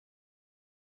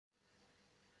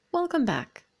Welcome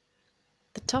back.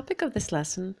 The topic of this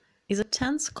lesson is a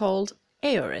tense called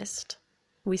aorist.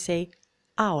 We say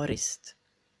aorist.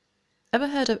 Ever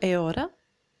heard of aorta?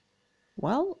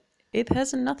 Well, it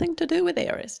has nothing to do with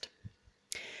aorist.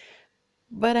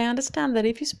 But I understand that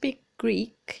if you speak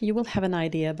Greek, you will have an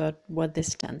idea about what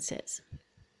this tense is.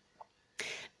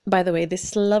 By the way,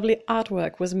 this lovely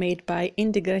artwork was made by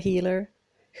Indiga Healer,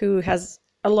 who has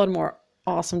a lot more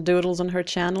awesome doodles on her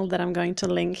channel that I'm going to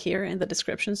link here in the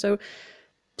description, so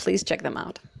please check them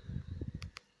out.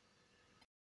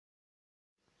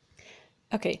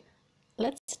 Okay,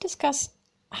 let's discuss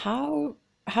how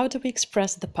do we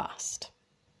express the past.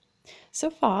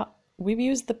 So far, we've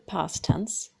used the past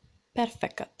tense,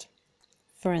 perfekat.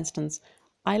 For instance,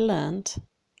 I learned,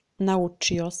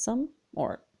 naučio sam,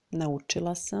 or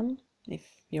naučila sam, if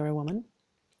you're a woman.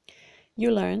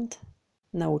 You learned,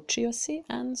 naučio si,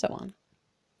 and so on.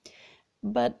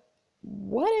 But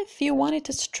what if you wanted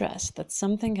to stress that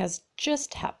something has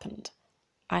just happened?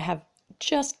 I have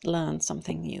just learned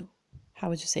something new. How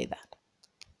would you say that?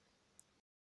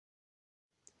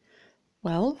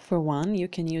 Well, for one, you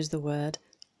can use the word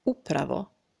upravo,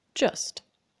 just.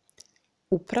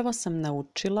 Upravo sam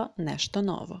naučila nešto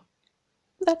novo.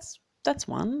 That's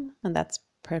one, and that's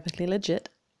perfectly legit.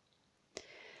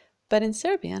 But in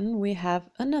Serbian, we have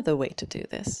another way to do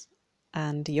this,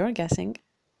 and you're guessing,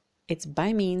 it's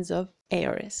by means of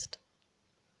aorist.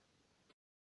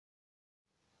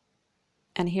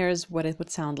 And here's what it would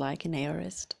sound like in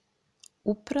aorist.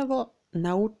 Upravo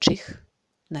naučih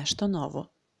nešto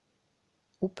novo.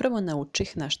 Upravo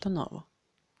naučih nešto novo.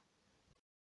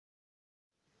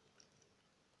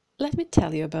 Let me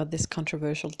tell you about this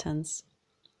controversial tense.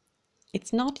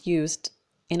 It's not used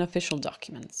in official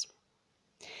documents.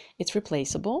 It's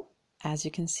replaceable. As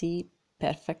you can see,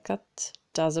 perfekat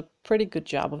does a pretty good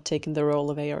job of taking the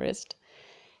role of aorist.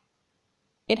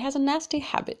 It has a nasty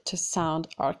habit to sound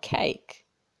archaic,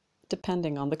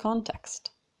 depending on the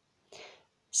context.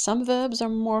 Some verbs are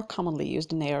more commonly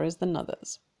used in aorist than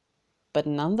others, but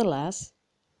nonetheless,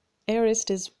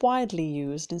 aorist is widely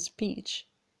used in speech,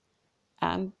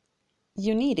 and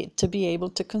you need it to be able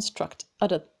to construct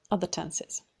other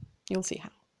tenses. You'll see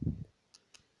how.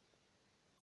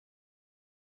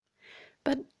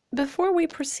 But before we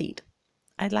proceed,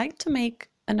 I'd like to make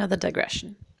another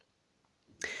digression.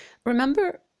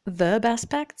 Remember verb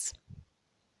aspects?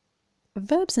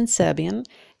 Verbs in Serbian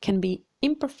can be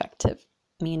imperfective,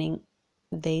 meaning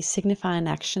they signify an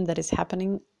action that is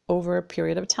happening over a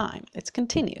period of time. It's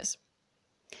continuous.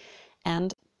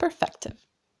 And perfective,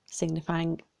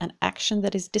 signifying an action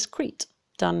that is discrete,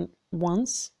 done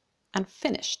once and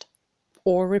finished,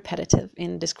 or repetitive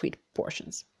in discrete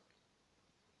portions.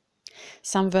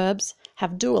 Some verbs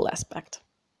have dual aspect,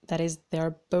 that is, they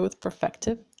are both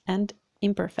perfective and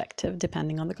imperfective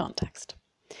depending on the context.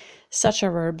 Such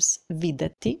are verbs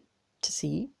videti, to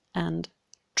see, and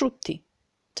čuti,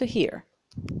 to hear.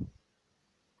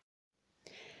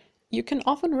 You can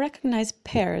often recognize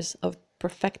pairs of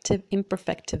perfective,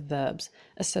 imperfective verbs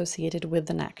associated with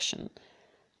an action.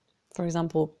 For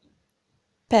example,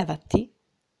 pevati,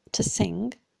 to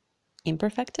sing,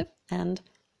 imperfective, and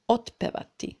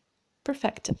otpevati,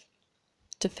 perfective,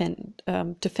 to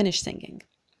finish singing.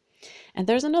 And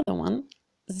there's another one,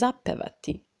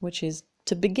 zapevati, which is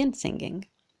to begin singing.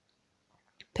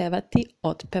 Pevati,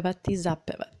 otpevati,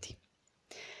 zapevati.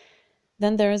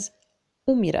 Then there's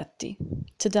umirati,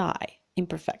 to die,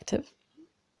 imperfective,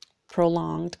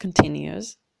 prolonged,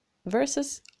 continuous,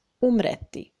 versus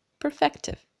umreti,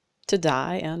 perfective, to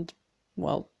die and,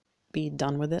 well, be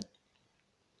done with it.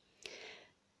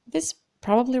 This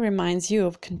probably reminds you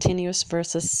of continuous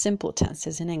versus simple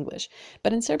tenses in English,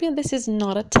 but in Serbian this is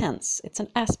not a tense, it's an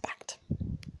aspect.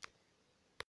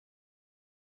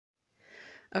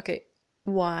 Okay,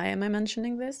 why am I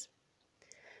mentioning this?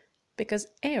 Because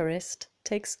aorist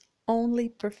takes only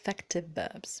perfective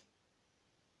verbs.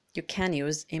 You can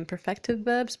use imperfective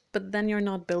verbs, but then you're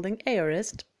not building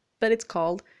aorist, but it's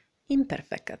called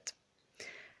imperfekat.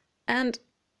 And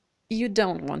you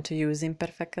don't want to use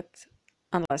imperfekat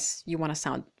unless you want to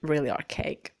sound really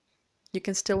archaic. You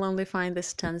can still only find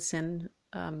this tense in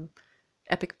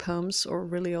epic poems or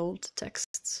really old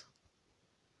texts.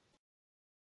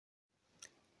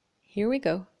 Here we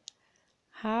go.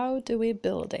 How do we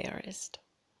build aorist?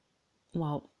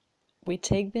 Well, we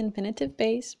take the infinitive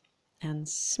base and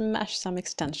smash some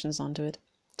extensions onto it,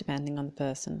 depending on the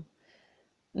person.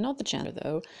 Not the gender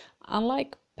though.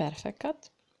 Unlike perfekat,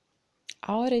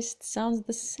 aorist sounds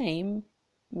the same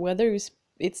whether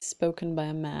it's spoken by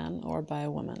a man or by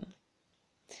a woman.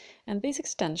 And these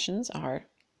extensions are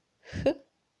h,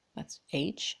 that's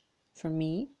H for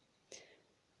me,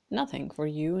 nothing for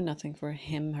you, nothing for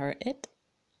him, her, it.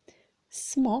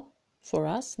 Smo for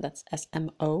us, that's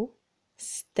S-M-O.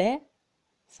 Ste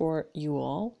for you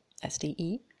all,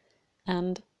 S-T-E.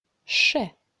 And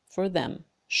she for them,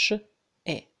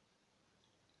 sh-e.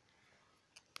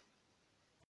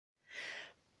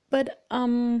 But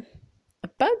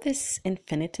about this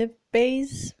infinitive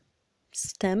base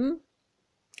stem,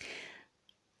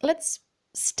 let's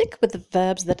stick with the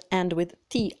verbs that end with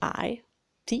ti,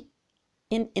 t,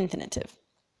 in infinitive,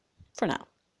 for now.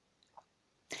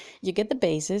 You get the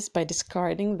basis by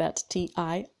discarding that ti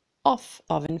off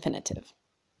of infinitive.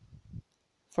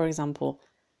 For example,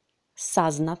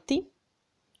 saznati,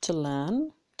 to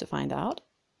learn, to find out.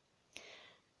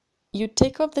 You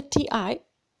take off the ti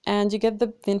and you get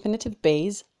the infinitive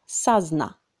base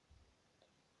sazna.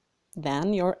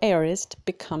 Then your aorist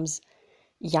becomes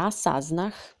ja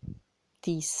saznah,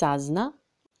 ti sazna,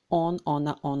 on,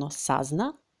 ona, ono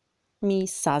sazna, mi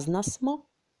saznasmo,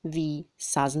 vi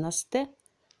saznaste,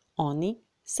 oni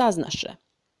saznaše.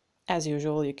 As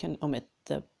usual, you can omit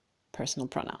the personal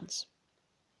pronouns.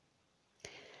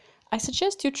 I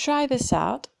suggest you try this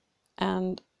out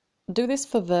and do this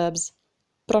for verbs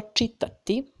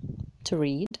pročitati, to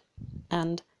read,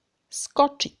 and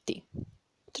skočiti,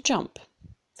 to jump,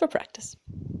 for practice.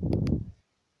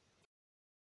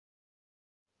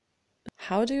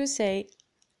 How do you say,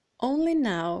 only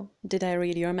now did I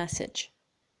read your message?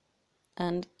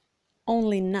 And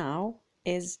only now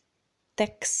is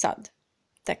tek sad,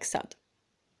 tek sad.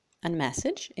 And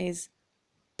message is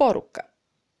poruka.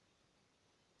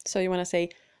 So you want to say,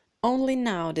 only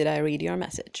now did I read your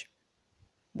message.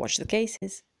 Watch the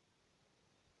cases.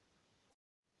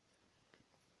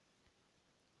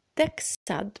 Tek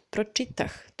sad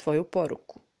pročitah tvoju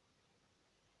poruku.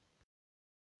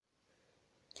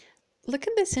 Look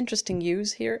at this interesting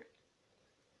use here.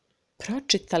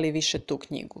 Pročitali više tu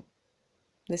knjigu.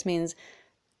 This means,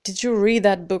 did you read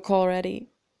that book already?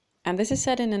 And this is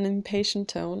said in an impatient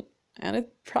tone, and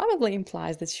it probably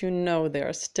implies that you know they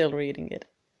are still reading it.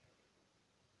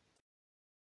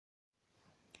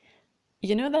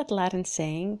 You know that Latin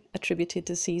saying attributed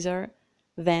to Caesar,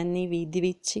 Veni, vidi,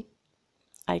 vici?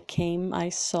 I came, I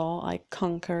saw, I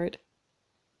conquered.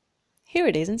 Here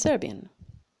it is in Serbian,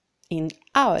 in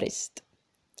Aorist.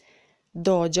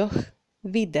 Dođoh,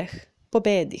 videh,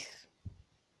 pobedih.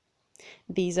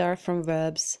 These are from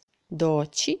verbs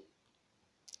doći,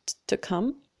 to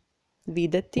come,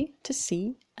 videti, to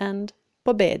see, and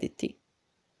pobediti,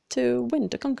 to win,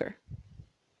 to conquer.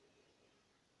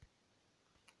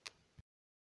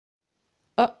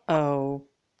 Uh-oh.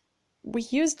 We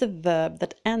use the verb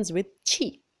that ends with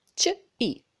chi,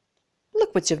 ch-i.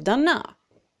 Look what you've done now.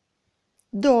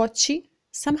 Doći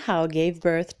somehow gave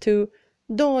birth to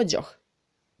dođoh,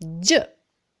 j.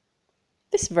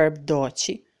 This verb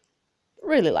doći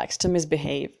really likes to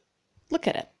misbehave. Look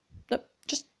at it.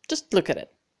 Just look at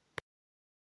it.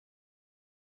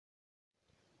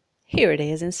 Here it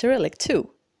is in Cyrillic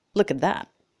too. Look at that.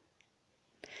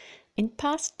 In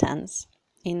past tense,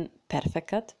 in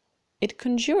perfekat, it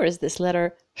conjures this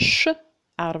letter sh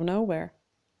out of nowhere.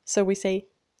 So we say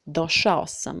došao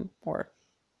sam or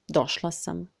došla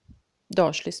sam,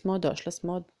 došli smo, došla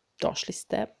smo, došli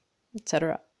ste,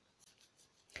 etc.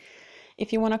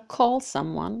 If you want to call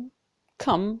someone,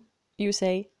 come, you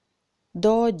say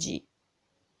dođi.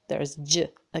 There's j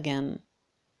again.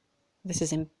 This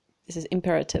is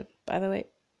imperative, by the way.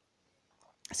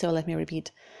 So let me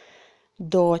repeat.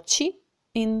 Doći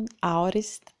in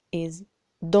Aorist is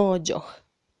dođoh.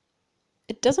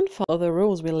 It doesn't follow the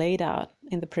rules we laid out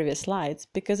in the previous slides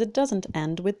because it doesn't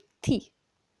end with t.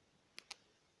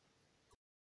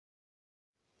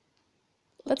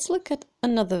 Let's look at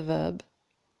another verb,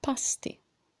 pasti,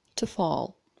 to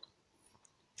fall.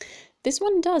 This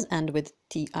one does end with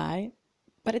ti,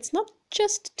 but it's not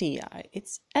just ti,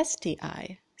 it's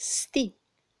sti, sti.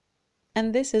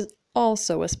 And this is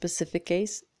also a specific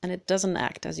case, and it doesn't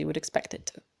act as you would expect it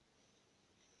to.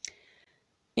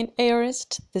 In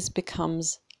Aorist, this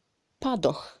becomes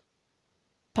padoh,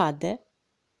 pade,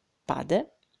 pade,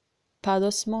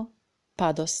 padosmo,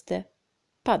 padoste,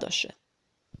 padoše.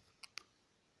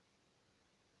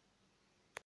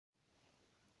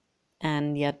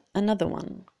 And yet another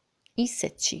one,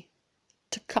 iseći,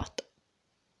 to cut.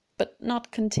 But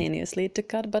not continuously to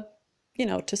cut, but, you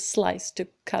know, to slice, to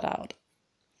cut out.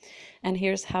 And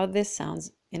here's how this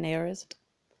sounds in Aorist.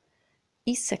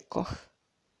 Isekoh,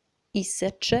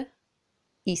 iseče,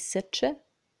 iseče,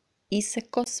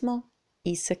 isekosmo,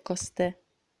 isekoste,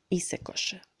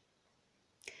 isekoše.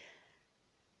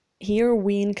 Here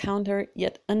we encounter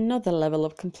yet another level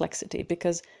of complexity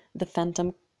because the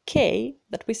phantom K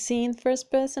that we see in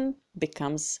first person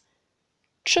becomes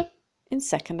ch in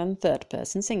second and third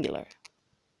person singular.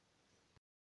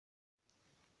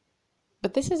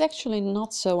 But this is actually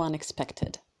not so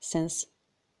unexpected, since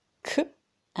k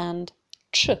and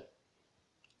ch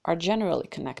are generally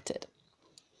connected.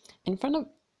 In front of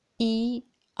E,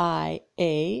 I,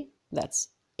 A, that's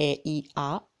E,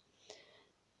 I, A,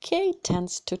 K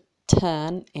tends to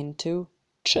turn into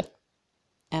ch,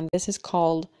 and this is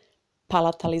called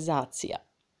palatalizacja.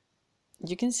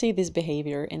 You can see this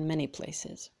behavior in many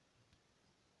places.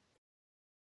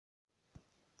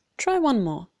 Try one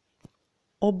more.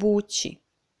 Obuci,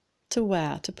 to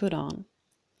wear, to put on.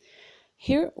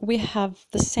 Here we have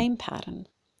the same pattern,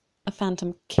 a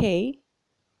phantom K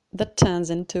that turns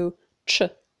into ch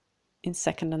in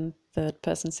second and third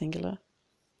person singular.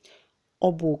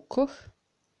 Obukoh,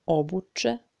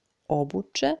 obuče,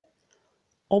 obuče,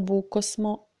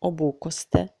 obukosmo,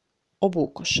 obukoste,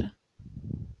 obukoše.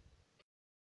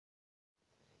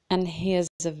 And here's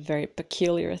a very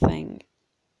peculiar thing.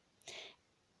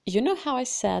 You know how I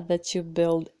said that you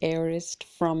build aorist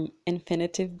from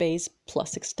infinitive base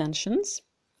plus extensions?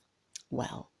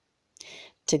 Well,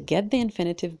 to get the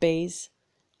infinitive base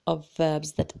of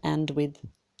verbs that end with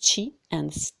chi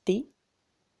and sti,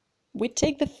 we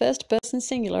take the first person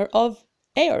singular of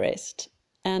aorist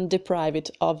and deprive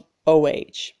it of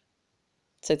OH.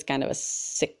 So it's kind of a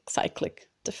cyclic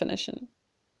definition.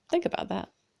 Think about that.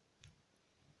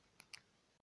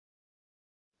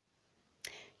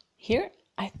 Here,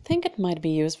 I think it might be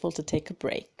useful to take a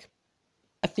break.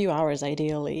 A few hours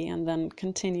ideally, and then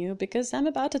continue, because I'm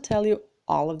about to tell you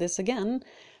all of this again,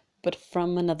 but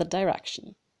from another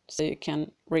direction, so you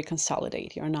can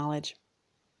reconsolidate your knowledge.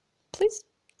 Please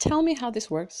tell me how this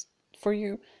works for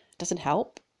you. Does it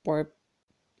help? Or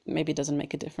maybe it doesn't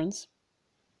make a difference?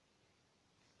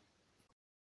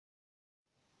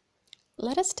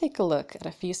 Let us take a look at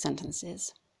a few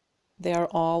sentences. They are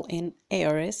all in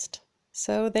aorist,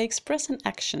 so they express an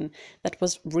action that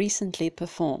was recently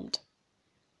performed.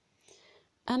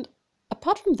 And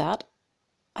apart from that,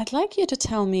 I'd like you to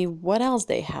tell me what else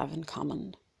they have in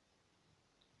common.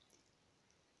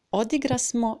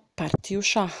 Odigrasmo partiju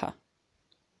šaha.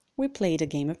 We played a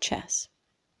game of chess.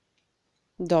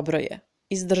 Dobro je,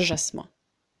 izdržasmo.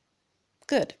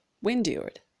 Good, we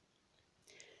endured.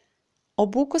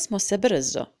 Obukosmo se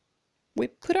brzo. We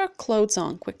put our clothes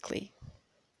on quickly.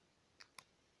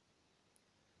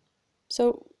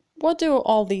 So, what do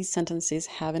all these sentences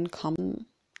have in common?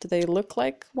 Do they look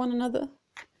like one another?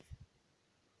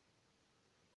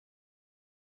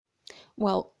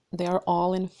 Well, they are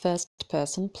all in first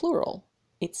person plural.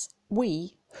 It's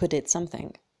we who did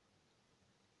something.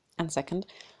 And second,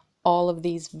 all of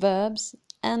these verbs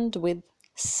end with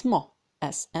smo,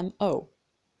 S-M-O.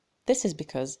 This is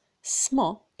because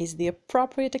smo is the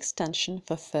appropriate extension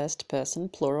for first person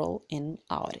plural in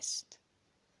Aorist.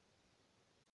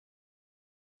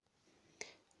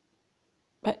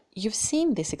 But you've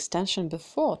seen this extension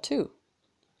before too.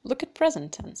 Look at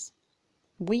present tense.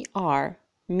 We are,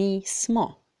 mi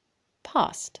smo.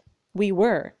 Past, we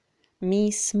were,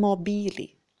 mi smo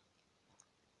bili.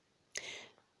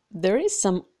 There is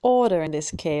some order in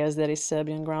this chaos that is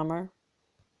Serbian grammar.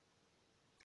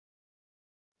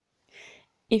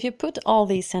 If you put all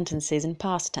these sentences in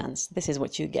past tense, this is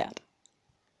what you get.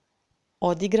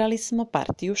 Odigrali smo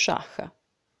partiju šaha.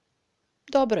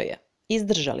 Dobro je,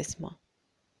 izdržali smo.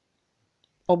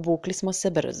 Obukli smo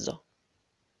se brzo.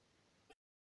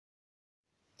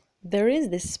 There is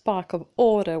this spark of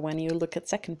order when you look at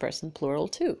second person plural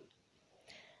too.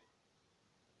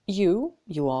 You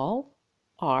all,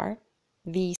 are,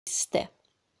 vi ste.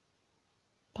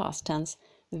 Past tense,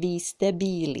 vi ste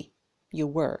bili, you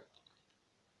were.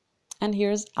 And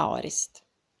here's aorist.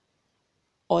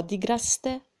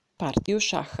 Odigraste partiju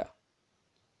šaha.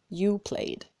 You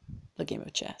played the game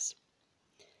of chess.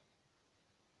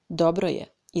 Dobro je,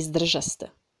 izdržaste.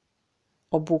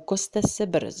 Obukoste se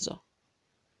brzo.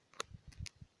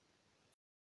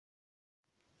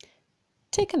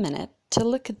 Take a minute to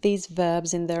look at these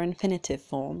verbs in their infinitive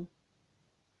form.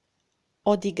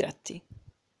 Odigrati,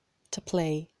 to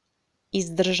play.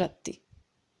 Izdržati,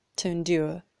 to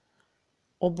endure.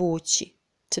 Obući,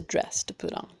 to dress, to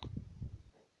put on.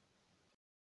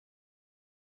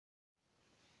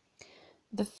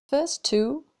 The first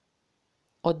two,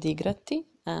 odigrati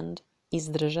and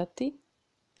izdržati,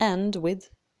 end with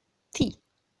ti.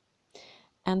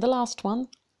 And the last one,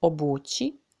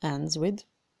 obući, ends with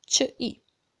ći.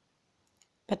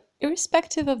 But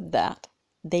irrespective of that,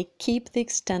 they keep the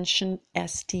extension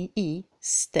ste,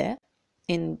 ste,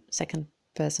 in second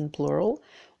person plural,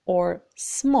 or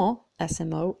smo,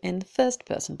 SMO in first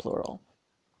person plural.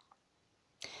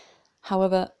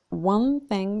 However, one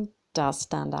thing does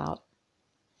stand out.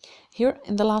 Here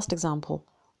in the last example,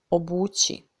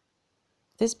 obuchi,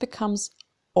 this becomes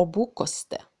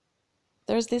obukoste.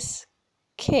 There's this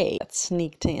K that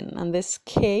sneaked in, and this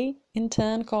K in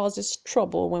turn causes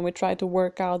trouble when we try to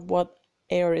work out what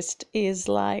aorist is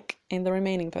like in the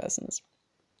remaining persons.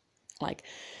 Like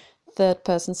third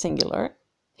person singular,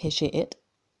 he, she, it.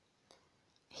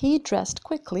 He dressed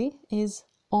quickly is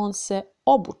on se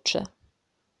obuče.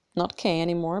 Not K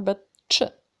anymore, but ch.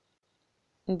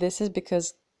 This is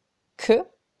because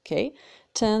K,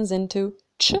 turns into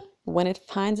ch when it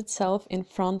finds itself in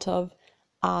front of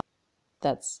I.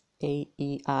 That's A,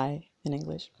 E, I in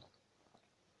English.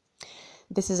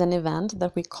 This is an event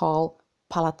that we call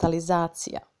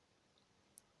palatalizacja.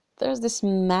 There's this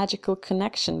magical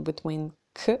connection between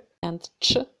k and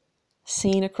ch,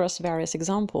 seen across various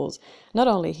examples, not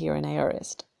only here in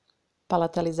Aorist.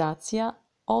 Palatalizacja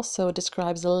also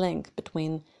describes a link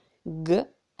between g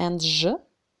and j,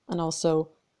 and also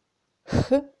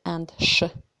h and sh.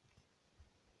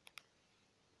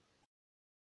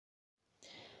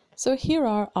 So here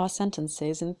are our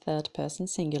sentences in third person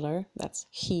singular, that's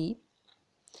he.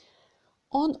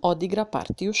 On odigra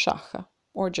partiju šaha,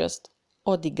 or just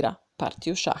odigra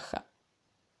partiju šaha.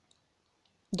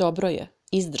 Dobro je,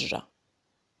 izdrža.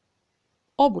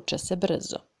 Obuče se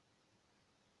brzo.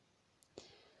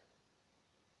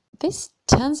 This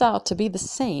turns out to be the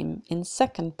same in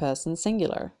second person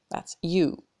singular, that's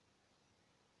you.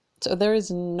 So there is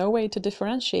no way to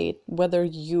differentiate whether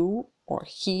you or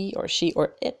he or she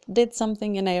or it did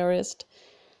something in Aorist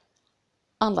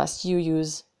unless you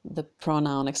use the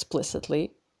pronoun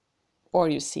explicitly or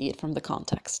you see it from the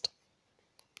context.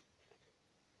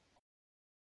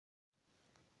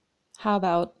 How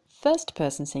about first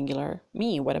person singular,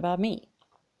 me? What about me?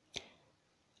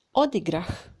 Odigrah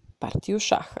partiju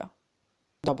šaha.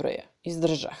 Dobro je,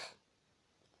 izdržah.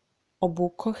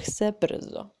 Obukoh se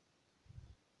brzo.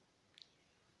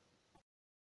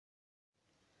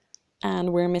 And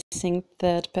we're missing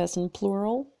third person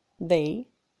plural, they,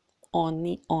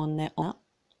 oni, one, ona.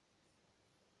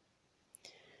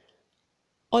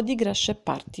 Odigraše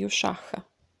partiju šaha.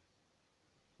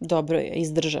 Dobro je,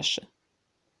 izdržaše.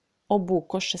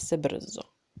 Obukoše se brzo.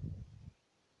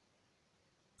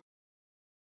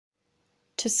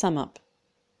 To sum up,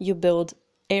 you build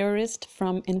aorist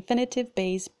from infinitive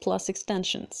base plus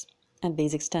extensions, and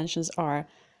these extensions are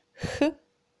h,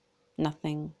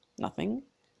 nothing, nothing,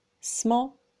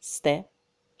 smo, ste,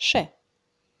 she.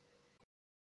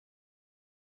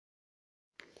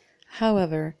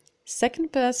 However,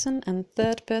 second person and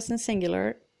third person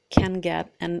singular can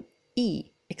get an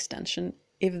e extension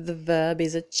if the verb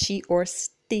is a chi or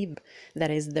sti,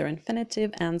 that is, their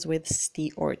infinitive ends with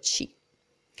sti or chi.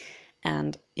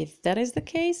 And if that is the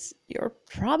case, you're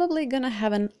probably gonna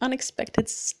have an unexpected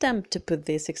stem to put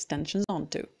these extensions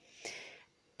onto.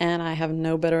 And I have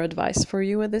no better advice for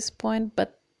you at this point,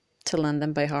 but to learn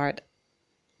them by heart.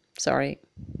 Sorry.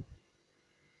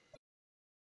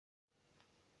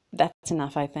 That's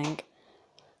enough, I think.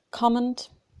 Comment,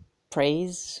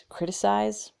 praise,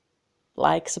 criticize,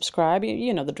 like, subscribe,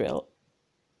 you know the drill.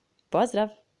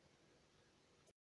 Pozdrav!